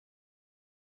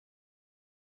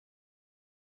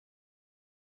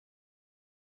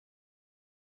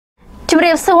เ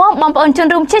รียบสัวบอมปอนจน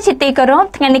รุมเชื่อจิตตีกรบ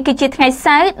งานในกิจไงไซ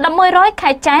ด์ดำมวยร้อยขา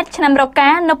ยจัดชนำรกา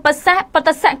นปสะปต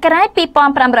สะกระไรปีปอน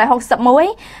ปรำร้อย60มวย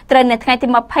เตรนในไงที่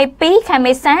มาไพ่ปีขายเม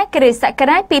ษากระสะกระไ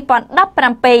รปีปอนดับปร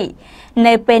ำปีใน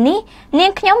ปีนี้เนีย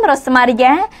งขยมรสมาริย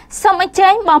าสมัยเจ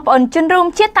นบอมปอนจนรุม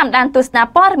เชื่อตามดันตุสนา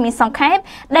ปอร์มีสองแคบ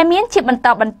ได้เมียนจีบรรท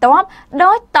บโด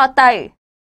ยต่อเตย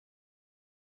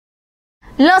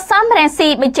โลซ้ำแรงซี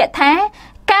เป็นเจ็ดแท้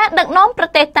การดักน้อมประ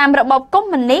เทศตามระบบกรม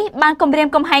มันนี้บางกรมเรียม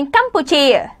กรมแห่งกัมพูชี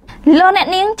โลเน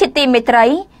นิ่งจิตติเมตรัย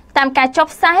ตามการจบ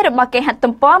ซ้ายระบบเกหัดตุ่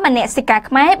มป้อมันเนสิกาข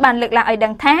มายบานเลือกลาไอดั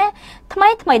งแท้ทำไ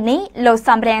มนี้โล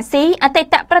ซ้ำแรงซีอัต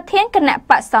ตะประเทศคณะ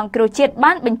ปะสองกรูเจียดบ้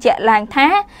านเป็นเจลางแท้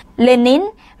เลนิน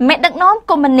เมดักน้อม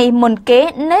กรมมันนี้มุนเก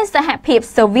ในสหภาพ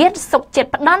โซเวียตสุกเจ็ด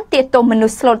ประดานเตียโตมนุ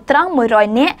ษย์สลดตรังมือรอย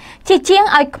เนี้ยชี้เจียง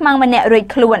ไอขมังมันเนรวย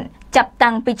คลวนจับตั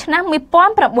งปีชนะมีป้อม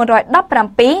ประบวนรอยดับปร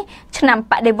ำปีชนำ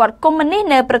ปฏิวัติคอมมิวนิสต์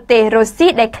ในประเทศรัสเซี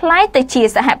ยได้คล้ายแต่ชี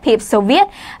สหภาพโซเวียต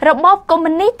ระบบคอมมิ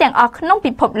วนิสต์แต่งออกน้องปิ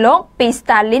ดพบโลกปีส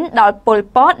ตาลินดอลโปล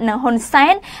ปอตหนึ่งฮุนเซ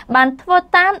นบันทว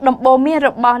ตามดมโบมีร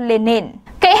ะบบเลนิน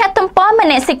เกหัตตุมป้อม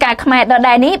เนสิกาขมายดอไ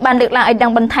ด้นี้บันเลือกลางไอดั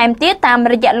งบันไทม์เตี้ยตาม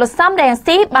ระยะลดซ้ำแรง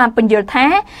ซีบานปัญญาแท้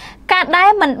การได้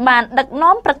มันบานดักน้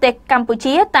อมประเทศกัมพู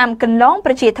ชีตามกันล้องป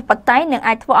ระชาธิปไตยหนึ่งไอ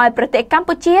ทวอยประเทศกัม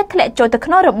พูชีทะเลโจตะข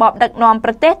นระบบดักน้อมป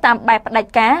ระเทศตามใบปฏิ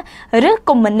กาหรือก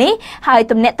ลุ่มนี้หาย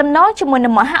ตุ่มเนตตำน้อยจมวยน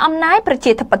มหาอำนาจประช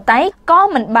าธิปไตยก็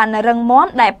มันบานเริงม้อม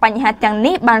ได้ปัญหาอย่าง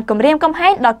นี้บานกลุ่มเรียมกำให้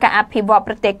ดอกการอภิวัตป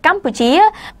ระเทศกัมพูชี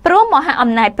เพราะมหาอ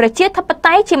ำนาจประชาธิปไต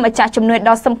ยที่มาจากจำนวนด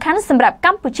อกสำคัญสำหรับ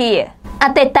กัมพูชีอ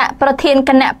เตตะประเทศ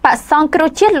คณะปะซองกรู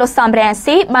เชียดลสามแรง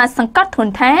ซีบานสังกัดทุน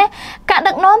แท้การ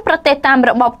ดักน้อมประเทศตาม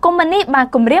ระบบคอมมิวนิสต์บาง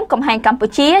กลุ่มเรียมกำแหงกัมพู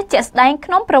ชีจะแสดงข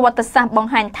นมประวัติศาสตร์บอง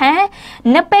หันแท้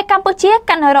ในเปกัมพูชี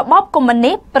กันระบบคอมมิว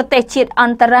นิสต์ประเทศจีดอั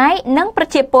นตรายนั่งประ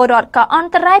เทศโปรดก็อัน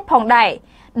ตรายผ่องได้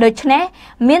โดยเฉพาะ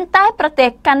เมียนใต้ประเท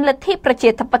ศกันลัทธิประชา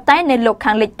ธิปไตยในโลก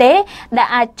ขังเล็กเตได้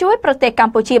อาจช่วยประเทศกัม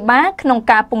พูชีบ้าขนม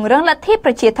การปรุงเรื่องลัทธิป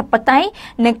ระชาธิปไตย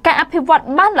ในการอภิวัต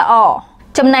บ้านละออ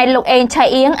จำนายลูกเองชาย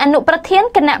เอียงอนุประเทศ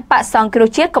คณะปะสองกรู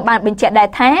เชียกับบานเป็นเจได้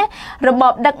แท้ระบ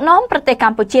บดักน้อมประเทศกั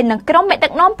มพูชีหนึ่งกรมดั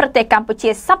กน้อมประเทศกัมพูชี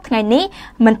ซับไงนี้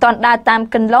เหมือนตอนดาตาม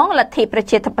กันล้องลัทธิประ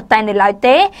ชาธิปไตยในลอยเต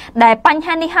ได้ปัญห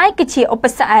านี้ให้กิจอุป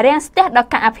สรรคเรียนสเตดอก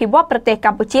การอภิวัตประเทศกั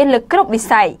มพูชีเลือกกรุ๊ปวิ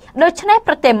สัยโดยเฉพาะป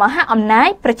ระเทศมหาอำนาจ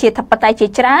ประชาธิปไตยจี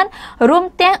จรานรวม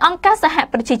เตียงองค์การสห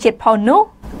ประชาชาติพอนุ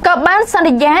กับบ้านสัญ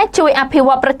ญาช่วยอภิ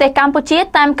วัตประเทศกัมพูชี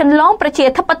ตามกันล้องประชา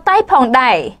ธิปไตยพองไ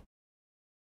ด้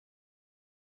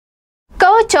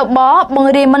ก็จะบอกบาง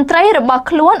เรียนมันไตรระบบ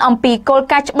คล้วนอมปีโกล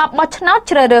กาฉบับบชนาเ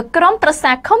จริญกรมประส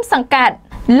าคมสังกัด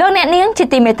เรื่องแนี้จิ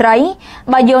ติเมตรัย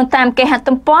บายนตามเกหัต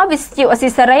ตุมป้อวิสยุอสิ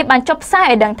สไรบรรจบสา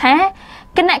ยดังแท้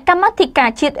คณะกรรมการ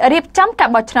จิตเรียบจำกับ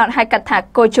บชนาให้กระถา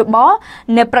โกจะบอก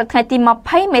ในประเทศที่มาไ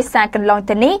พ่เมษากันลองแ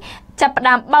ต่นี้จับด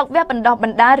ามบอกเว็บบรรดาบร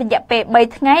รดาระยะเปย์ใบ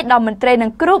ทั้งไงดอมมันเตรนั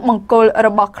งกรุ๊ปมงกลร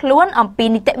ะบบคล้วนอมปี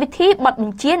นิเตวิธีบัดมิ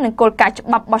นเชียนังกลกาฉ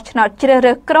บับบชนาเจ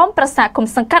ริญกรมประสาคม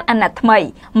สังกัดอนาถมัย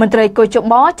มันเตรโกจะ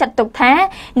บอกจัดตกแท้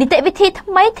นิเตวิธีท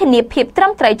ำไมเทเนียเพียบตร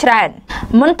ำไตรจราน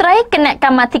มันเตรคณะกร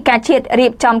รมการจิตเรีย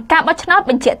บจำการบชนาเ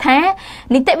ป็นเจแท้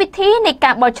นิเตวิธีในก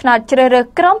ารบชนาเจริญ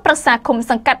กรมประสาคม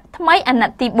สังกัดทำไมอนา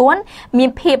ติบุญมี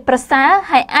เพียบประสาใ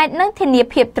ห้ไอ้นั่งเทเนีย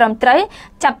เพียบตรำไตร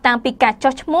จับต่างปีกาจอ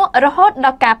ชมัวระหดด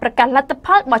อกการประกาศรัฐ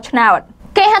พัฒน์บชนาด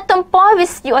เกหัตตุมป้อวิ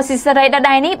สยุอสิสไรดาได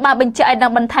นี้มาบรรจัยดั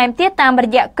งบันทายเตี้ยตามระ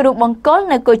ยะกรุบังกล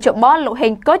ในกุจบอลลูกเฮ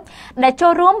งกุจได้โจ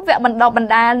ร่วมแวะบรรดาบรร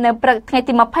ดาในประเทศ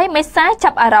ที่มาไพ่ไม่ซ้ายจั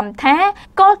บอารมณ์แท้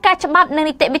กลการฉบับใน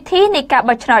นิติวิธีในการบ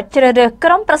ชนาเจริญก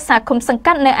รมประสาคมสัง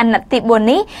กัดในอนาติบุญ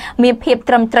นี้มีเพียบต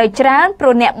รำไตรจราโปร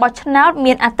เนบชนา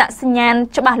มีอัตสัญญาณ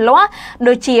ฉบับล้อโด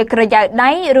ยเชียกระยะได้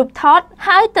รูปทอดใ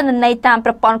ห้ตันในตามป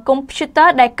ระปอนคอมพิวเตอ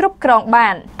ร์ได้กรุบกรองบ้า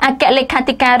นอาเกเลขา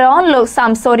ธิการร้อนโลกสา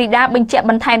มโซริดาบรรจัย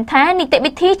บันทายแท้นิติ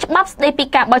วิธีฉบับได้ปี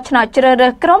กาบชนาเจริญ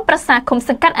กรมประสาคม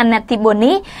สังกัดอนาติบุญ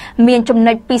นี้มีจำน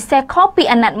วนปีเซคอปี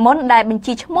อนาตมนได้บัญ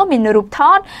ชีชั่วโมงมีนรูปท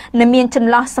อดในมีจ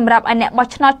ำลองสำหรับอเนกบ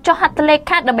ชนาจหัตเล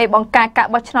ขาดำไปบังการกะ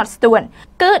บชนาสตูน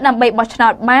คือนำไปบชนา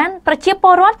บ้านประชีพ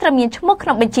รอดตระมีชั่วโมงขน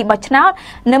มบัญชีบชนา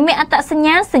ในมีอัตสัญญ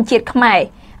าณสัญชีขมาย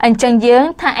อันจังเยื้อง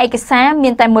ทางเอกสารมี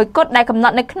แต่มวยกดได้กำหน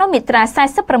ดในขนมมิตราไซ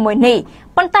ส์ประมวยนี้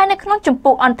ปนใต้ในขนมจุ่ม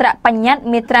ปูอันตรปัญญา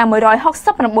มีตรามวยร้อยหกสิ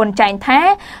บประบนใจแท้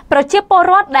ประชีพ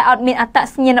รอดได้อดมีอัต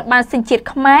สัญญาณบ้านสัญชี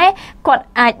ขมายกด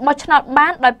อาจบชนาบ้า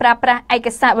นโดยปราประเอก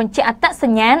สารบัญชีอัตสั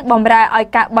ญญาณบ่มรายออย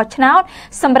กะบชนา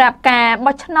สำหรับการบ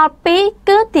ชนาปี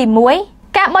คือตีมวย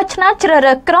ការបោះឆ្នោតជ្រើស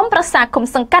រើសក្រុមប្រឹក្សាគុំ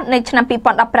សង្កាត់នៅឆ្នាំ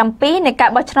2017នៃការ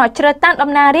បោះឆ្នោតជ្រើសតាំងតំ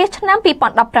ណាងរាស្ត្រឆ្នាំ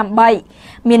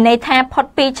2018មានន័យថាផុត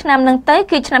ពីឆ្នាំនឹងទៅ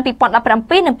គឺឆ្នាំ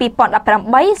2017និង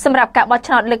2018សម្រាប់ការបោះ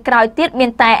ឆ្នោតលើកក្រោយទៀតមា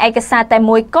នតែឯកសារតែ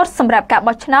មួយគត់សម្រាប់ការ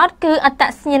បោះឆ្នោតគឺអត្ត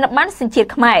សញ្ញាណប័ណ្ណសញ្ជាតិ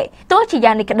ខ្មែរទោះជា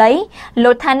យ៉ាងនេះក្តី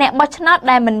លោកថាអ្នកបោះឆ្នោត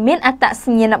ដែលមិនមានអត្តស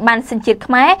ញ្ញាណប័ណ្ណសញ្ជាតិ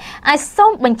ខ្មែរអាចសូ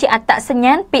មបញ្ជាអត្តសញ្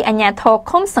ញាណពីអាជ្ញាធរ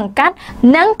ឃុំសង្កាត់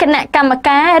និងគណៈកម្ម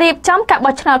ការរៀបចំការ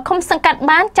បោះឆ្នោតឃុំសង្កាត់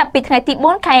បានចាប់ពីថ្ងៃទី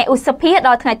4ខែឧសភាដ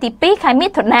ល់ថ្ងៃទី2ខែមិ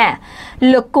ថុនា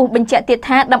លោកគូបញ្ជាក់ទៀត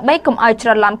ថាដើម្បីកុំឲ្យច្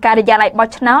រឡំការិយាល័យបោះ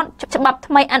ឆ្នោតច្បាប់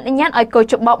ថ្មីអនុញ្ញាតឲ្យកោ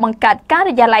ជបបង្កើតកា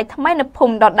រិយាល័យថ្មីនៅភូ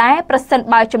មិដដែលប្រសិន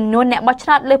បើចំនួនអ្នកបោះឆ្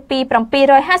នោតលើសពី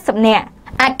750នាក់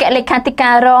អគ្គលេខាធិកា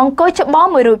ររងកោជប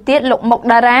មួយរូបទៀតលោកមុក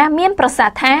តារាមានប្រសាស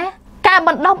ន៍ថាការប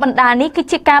ណ្ដុះបណ្ដាលនេះគឺ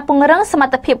ជាការពង្រឹងសម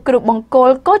ត្ថភាពគ្រូបង្គោល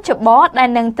កោជបដែល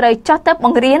នឹងត្រូវចុះទៅប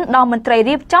ង្រៀនដល់មន្ត្រី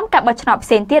រៀបចំការបោះឆ្នោតផ្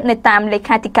សេងទៀតនៅតាមលេ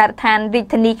ខាធិការដ្ឋានរាជ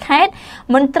ធានីខេត្ត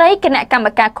មន្ត្រីគណៈកម្ម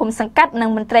ការឃុំសង្កាត់និង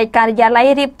មន្ត្រីការិយាល័យ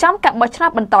រៀបចំការបោះឆ្នោត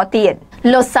បន្តទៀត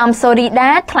លោកសំសូរីដា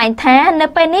ថ្លែងថានៅ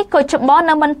ពេលនេះកោជប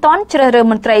នៅមិនទាន់ជ្រើសរើស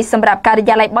មន្ត្រីសម្រាប់ការិ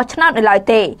យាល័យបោះឆ្នោតនៅឡើយ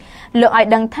ទេលោកឲ្យ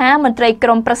ដឹងថាមន្ត្រីក្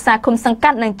រុមប្រឹក្សាឃុំសង្កា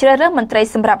ត់នឹងជ្រើសរើសមន្ត្រី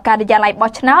សម្រាប់ការិយាល័យ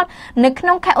បោះឆ្នោតនៅក្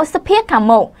នុងខែឧសភាខាង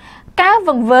មុខការ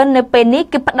វឹកវើនៅពេលនេះ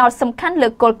គឺផ្ដោតសំខាន់លើ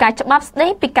គោលការណ៍ច្បាប់ស្តី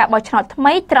ពីការបោះឆ្នោតថ្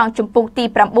មីត្រង់ជំពូកទី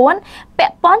9ពា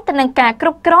ក់ព័ន្ធទៅនឹងការគ្រ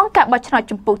ប់គ្រងការបោះឆ្នោត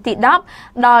ជំពូកទី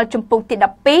10ដល់ជំពូកទី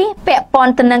12ពាក់ព័ន្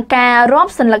ធទៅនឹងការរា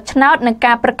ប់សន្លឹកឆ្នោតនិង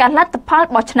ការប្រកាសលទ្ធផល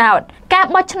បោះឆ្នោតការ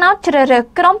បោះឆ្នោតជ្រើសរើស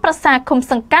ក្រុមប្រឹក្សាឃុំ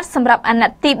សង្កាត់សម្រាប់អាណ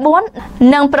ត្តិទី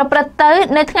4នឹងប្រព្រឹត្តទៅ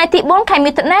នៅថ្ងៃទី4ខែ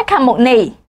មិថុនាខាងមុខនេះ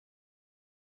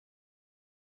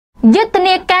យុទ្ធ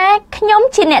នាការខ្ញុំ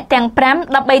ជាអ្នកទាំង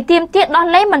5ដើម្បីទាមទារដោះ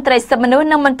លែងមន្ត្រីសិទ្ធិមនុស្ស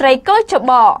និងមន្ត្រីកោជ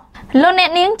បលោកអ្នក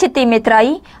នាងជាទីមេត្រី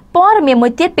ព័ត៌មានមួ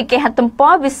យទៀតពីគេហទំព័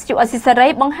រវិទ្យុអស៊ីសេរី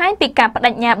បង្ហាញពីការប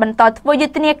ដិញ្ញាបន្តធ្វើយុ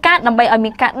ទ្ធនាការដើម្បីឲ្យមា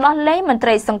នការដោះលែងមន្ត្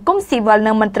រីសង្គមស៊ីវិល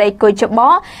និងមន្ត្រីកោជប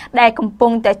ដែលកំពុ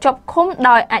ងតែជាប់ឃុំ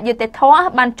ដោយអយុត្តិធម៌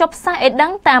បានចុះផ្សាយឲ្យដឹ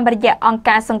ងតាមរយៈអង្គ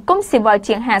ការសង្គមស៊ីវិល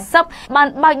ជាង50បាន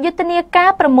បើកយុទ្ធនាការ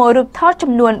ប្រមូលរូបថត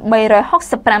ចំនួន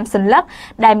365សន្លឹក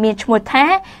ដែលមានឈ្មោះថា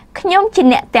ខ្ញុំជា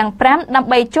អ្នកទាំង5ដើម្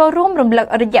បីចូលរួមរំលឹក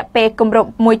រយៈពេលគម្រប់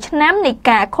1ឆ្នាំនៃ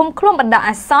ការឃុំខ្លួនបណ្ដោះ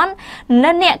អាសន្ន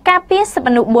នៅអ្នកការពារសិទ្ធិម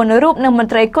នុស្ស4រូបនិងមន្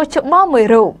ត្រីកោជប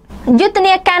1រូបយុទ្ធ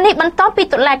នាការនេះបន្តពី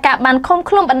តុលាការបានឃុំ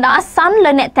ខ្លួនបណ្ដោះអាសន្ន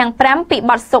លើអ្នកទាំង5ពី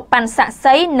បទសុប៉ាន់សាក់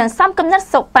សីនិងសំគំនិត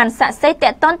សុប៉ាន់សាក់សីទា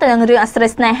ក់ទងទៅនឹងរឿងអាស្រ័យ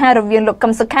ស្នេហារវាងលោកកឹ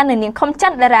មសុខានិងនាងខុមច័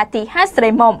ន្ទតារាទីហៅស្រី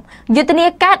មុំយុទ្ធនា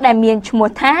ការដែលមានឈ្មោះ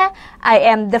ថា I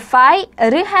am the fight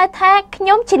ឬហៅថាខ្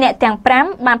ញុំជាអ្នកទាំង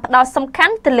5បានផ្ដោតសំខា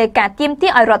ន់ទៅលើការទាមទា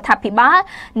រឲ្យរដ្ឋាភិបាល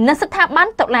និងស្ថាប័ន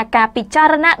តុលាការពិចា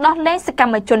រណាដោះលែងសក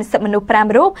ម្មជនសិទ្ធិមនុស្ស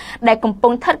5រូបដែលកំពុ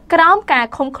ងស្ថិតក្រោមការ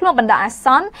ឃុំខ្លួនបណ្ដោះអាស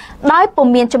ន្នដោយពុំ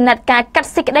មានចំណាត់ការកាត់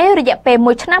សេចក្តីរយៈពេល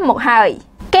1ឆ្នាំមកហើយ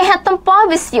គេហទំព័រ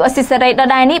វិទ្យុអស៊ីសេរីដ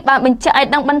ដែលនេះបានបញ្ជាក់ឲ្យ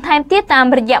ដឹងបន្ថែមទៀតតាម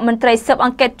រយៈមន្ត្រីស៊ើបអ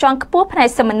ង្កេតជាន់ខ្ពស់ផ្នែក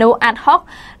សិទ្ធិមនុស្សអាត់ហុក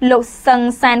លោកសឹង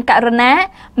សានករណា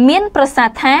មានប្រសាស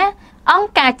ន៍ថាអង្គ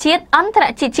ការជាតិអន្តរ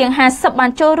ជាតិជាង50បា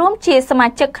នចូលរួមជាសមា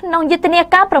ជិកក្នុងយុទ្ធនា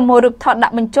ការប្រមូលរូបថតដា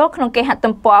ក់បញ្ចូលក្នុងគេហ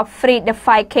ទំព័រ Free the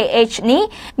Fight KH នេះ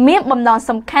មានបំណង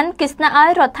សំខាន់គឺស្នើឲ្យ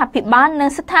រដ្ឋាភិបាលនិង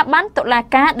ស្ថាប័នតុលា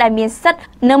ការដែលមានសិទ្ធិ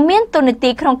និងមានទូនាទី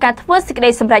ក្នុងការធ្វើសេចក្តី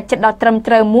សម្រេចចិត្តដ៏ត្រឹម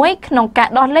ត្រូវមួយក្នុងការ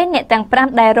ដោះលែងអ្នកទាំង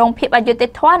5ដែលរងភាពអយុត្តិ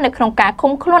ធម៌នៅក្នុងការ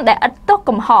ឃុំខ្លួនដែលឥតទោស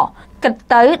កំហុសគិត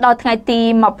ទៅដល់ថ្ងៃទី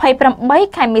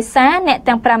28ខែមេសាអ្នក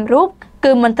ទាំង5រូប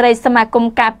គឺមន្ត្រីសមាគម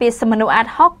ការពារសិទ្ធិមនុស្សអា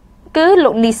ត់ហុកគឺលោ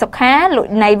កនីសុខាលោក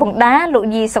ណៃវងដាលោក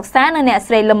យីសុកសានិងអ្នក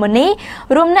ស្រីលឹមនី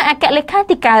រួមនឹងអគ្គលេខា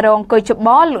ធិការរងកោជប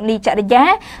លោកនីចរិយា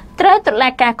ត្រូវតុលា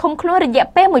ការឃុំខ្លួនរយៈ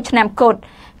ពេល1ឆ្នាំគត់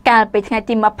កាលពីថ្ងៃ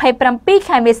ទី27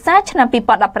ខែមេសាឆ្នាំ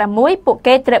2016ពួក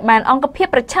គេត្រូវបានអង្គភាព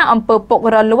ប្រឆាំងអំពើពុក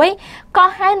រលួយកោះ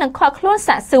ហៅនិងឃាត់ខ្លួន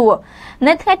សាកសួរ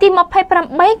នៅថ្ងៃទី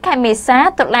28ខែមេសា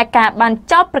តុលាការបាន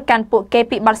ចោទប្រកាន់ពួកគេ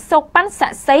ពីបទសូកប៉ាន់សា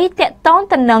ក់សីទាក់ទង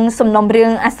ទៅនឹងសំណុំរឿ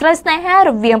ងអាស្រ័យស្នេហារ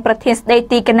វាងប្រធានស្ដី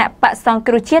ទីគណៈបក្សសង្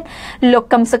គ្រោះជាតិលោក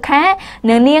កឹមសុខា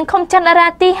និងនាងខុមច័ន្ទតារា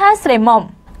ទីហៅស្រីមុំ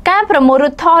ការប្រមូលរូ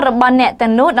បថតរបស់អ្នកទាំ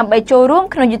ងនោះដើម្បីចូលរួម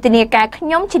ក្នុងយុទ្ធនាការខ្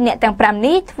ញុំជាអ្នកទាំង5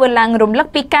នេះធ្វើឡើងរំលឹក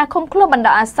ពីការឃុំខ្លួនបណ្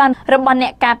ដោះអាសន្នរបស់អ្ន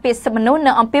កការពារសិទ្ធិមនុស្ស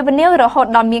នៅអំពីវនីវរហូត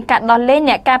ដល់មានការដោះលែង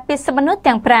អ្នកការពារសិទ្ធិមនុស្ស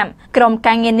ទាំង5ក្រុម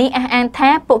ការងារនេះអះអាងថា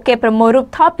ពួកគេប្រមូលរូប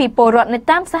ថតពីពលរដ្ឋនៅ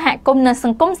តាមសហគមន៍និងស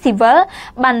ង្គមស៊ីវិល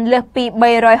បានលើសពី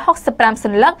365ស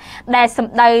ន្លឹកដែលស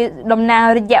ម្ដៅដំណើរ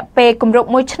រយៈពេលគម្រប់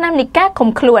1ឆ្នាំនៃការឃុំ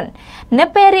ខ្លួននៅ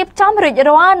ពេលរៀបចំរួច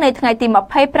រាល់នៅថ្ងៃទី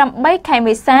28ខែ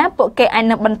មេសាពួកគេអាច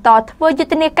នឹងបន្តធ្វើយុ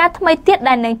ទ្ធនាការថ្មីទៀត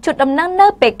ដែលនឹងជួបដំណឹងនៅ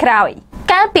ពេលក្រោយ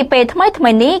កាលពីពេលថ្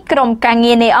មីនេះក្រុមការ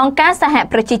ងារនៃអង្គការសហ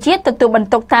ប្រជាជាតិទទួលបន្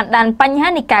ទុកតាមដានបញ្ហា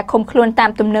នៃការឃុំខ្លួនតា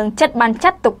មទំនឹងចិត្តបានចា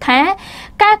ត់ទុកថា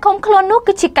ការឃុំខ្លួននោះ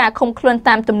គឺជាការឃុំខ្លួន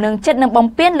តាមទំនឹងចិត្តនិងបំ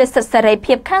ពានលើសិទ្ធិសេរី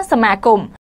ភាពខាងសមាគម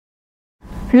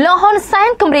លោកហ៊ុនសែន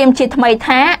គម្រាមជាថ្មី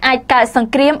ថាអាចកើតស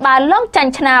ង្គ្រាមបើលោកចា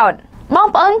ញ់ឆ្នោត បង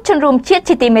ប្អូនជនរួមជាតិ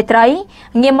ជាទីមេត្រី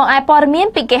ងាកមកឯព័ត៌មាន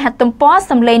ពីគេហទំព័រ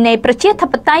សម្លេងនៃប្រជាធិ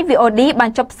បតេយ្យ VOD បា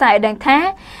នចុះផ្សាយឲ្យដឹងថា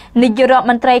នាយករដ្ឋ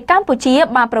មន្ត្រីកម្ពុជា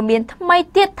បានប្រមានថ្មី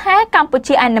ទៀតថាកម្ពុ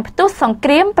ជាអាចនឹងផ្ទុះសង្គ្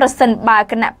រាមប្រសិនបើ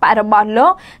គណៈបករបស់លោ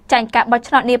កចាញ់ការបោះ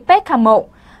ឆ្នោតនាពេលខាងមុខ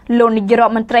លោកនាយករ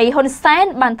ដ្ឋមន្ត្រីហ៊ុនសែន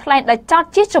បានថ្លែងដោយចោទ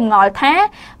ជាចម្ងល់ថា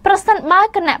ប្រសិនបើ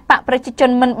គណៈបកប្រជាជន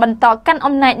មិនបន្តកាន់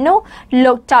អំណាចនោះ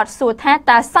លោកចោទសួរថា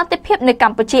តើសន្តិភាពនៅក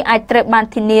ម្ពុជាអាចត្រូវបាន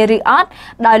ធានាឬអត់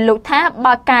ដោយលោកថា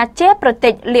បើការជេរប្រតិ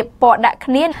ចលៀបពណ៌ដាក់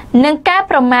គ្នានិងការ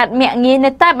ប្រមាថមាក់ងាយ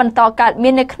នៅតែបន្តកើតមា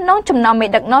ននៅក្នុងចំណោមមេ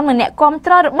ដឹកនាំនិងអ្នកគាំ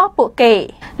ទ្ររបស់ពួកគេ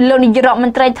លោកនាយករដ្ឋម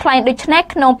ន្ត្រីថ្លែងដូចនេះ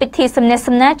ក្នុងពិធីសំណេះ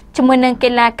សំណាលជាមួយនឹងកី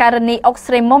ឡាការិនីអុក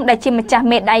ស្រីមុំដែលជាម្ចាស់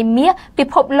មេដាយមាសពិ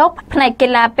ភពលោកផ្នែកកី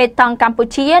ឡាប៉េតង់កម្ពុ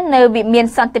ជានៅវិមាន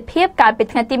សន្តិភាពកាលពី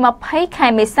ថ្ងៃទី20ខែ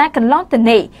មេសាកន្លងទៅ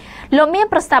នេះលោកមាន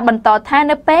ប្រសាសន៍បន្តថា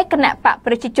នៅពេលគណៈបក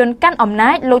ប្រជាជនកាន់អំ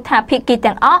ណាចលោកថាភាគី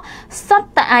ទាំងអស់សុទ្ធ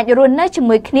តែអាចរស់នៅជា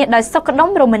មួយគ្នាដោយសុខដុម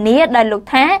រមនាដែលលោក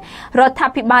ថារដ្ឋា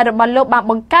ភិបាលរបស់លោកបាន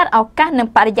បង្កើតឱកាសនិង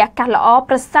បរិយាកាសល្អ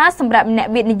ប្រសើរសម្រាប់អ្នក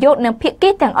វិនិយោគនិងភាគី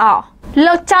ទាំងអស់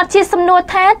លោកចោទជាសំណួរ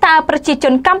ថាតើប្រជាជ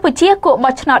នកម្ពុជាគួរ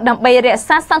បោះឆ្នោតដើម្បីរក្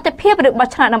សាសន្តិភាពឬបោះ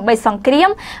ឆ្នោតដើម្បីសង្គ្រាម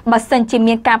បើសិនជា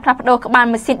មានការផ្លាស់ប្ដូរក្បាល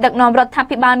ម៉ាស៊ីនដឹកនាំរដ្ឋា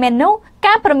ភិបាលមែននោះ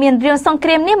ការប្រមានរឿងសង្គ្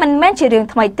រាមនេះមិនមែនជារឿង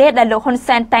ថ្មីទេដែលលោកហ៊ុន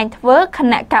សែនតែងធ្វើខ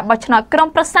ណៈការបោះឆ្នោតក្រុង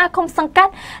ប្រឹក្សាគុំសង្កា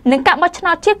ត់និងការបោះឆ្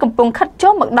នោតជាតិកំពុងខិតចូ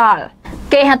លមកដល់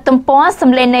គេហទំព័រស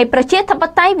ម្លេងនៃប្រជាធិប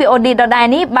តេយ្យ VOD ដដែល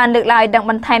នេះបានលើកឡើងដឹង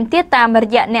បន្ថែមទៀតតាមរ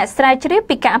យៈអ្នកស្រាវជ្រាវ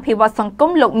ពីការអភិវឌ្ឍសង្គ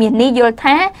មលោកមាសនេះយល់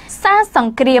ថាសារស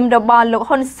ង្គ្រាមរបស់លោក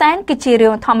ហ៊ុនសែនគឺជារឿ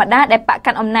ងធម្មតាដែលបក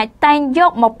កាន់អំណាចតែងយ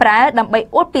កមកប្រើដើម្បី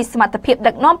អួតពីសមត្ថភាព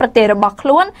ដឹកនាំប្រទេសរបស់ខ្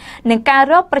លួននិងការ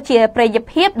រកប្រជាប្រិយ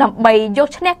ភាពដើម្បីយក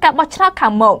ឈ្នះការបោះឆ្នោតខា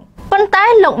ងមុខប៉ុន្តែ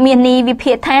លោកមាននីវិ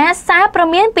ភាគថាសារព្រ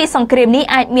មានពីសង្គ្រាមនេះ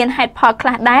អាចមានហេតុផលខ្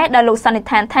លះដែរដែលលោកសន្និ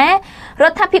ដ្ឋានថារ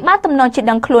ដ្ឋាភិបាលទំនងជា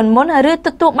ដឹងខ្លួនមុនឬទ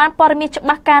ទួលបានព័ត៌មានច្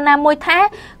បាស់កាលណាមួយថា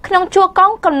ក្នុងជួរក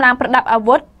ងកម្លាំងប្រដាប់អា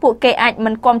វុធពួកគេអាចមិ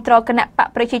នគ្រប់គ្រងគណៈបក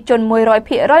ប្រជាជន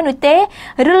 100% នោះទេ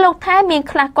ឬលោកថាមាន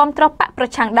ខ្លះគ្រប់គ្រងបកប្រ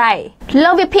ឆាំងដែរលោ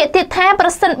កវិភាគទៀតថាប្រ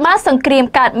សិនបើសង្គ្រាម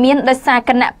កើតមានដោយសារ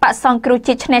គណៈបកសង្គ្រោះ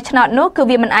ជាតិឆ្នះឆ្នោតនោះគឺ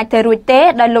វាមិនអាចទៅរួចទេ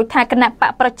ដោយលោកថាគណៈប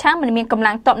កប្រឆាំងមិនមានកម្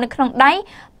លាំងទ័ពនៅក្នុងដៃ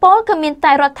ពលគឺមាន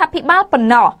តែរដ្ឋាភិបាលប៉ុណ្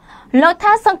ណោះលោក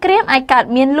ថាសង្គ្រាមអាចកើត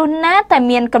មានលុះណាតែ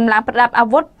មានកម្លាំងប្រដាប់អា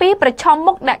វុធពីរប្រឆោត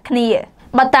មុខដាក់គ្នា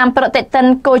បើតាមប្រតិទិន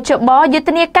កោជបយុទ្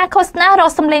ធនាការឃោសនារក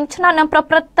សម្លេងឆ្នោតនឹងប្រ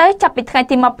ព្រឹត្តទៅចាប់ពីថ្ងៃ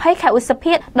ទី20ខែឧស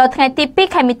ភាដល់ថ្ងៃទី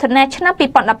2ខែមិថុនាឆ្នាំ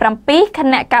2017ខ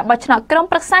ណៈការបោះឆ្នោតក្រុង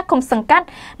ប្រឹក្សាគុំសង្កាត់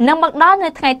នឹងមកដល់នៅ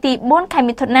ថ្ងៃទី4ខែ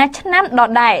មិថុនាឆ្នាំដ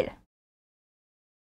ដែល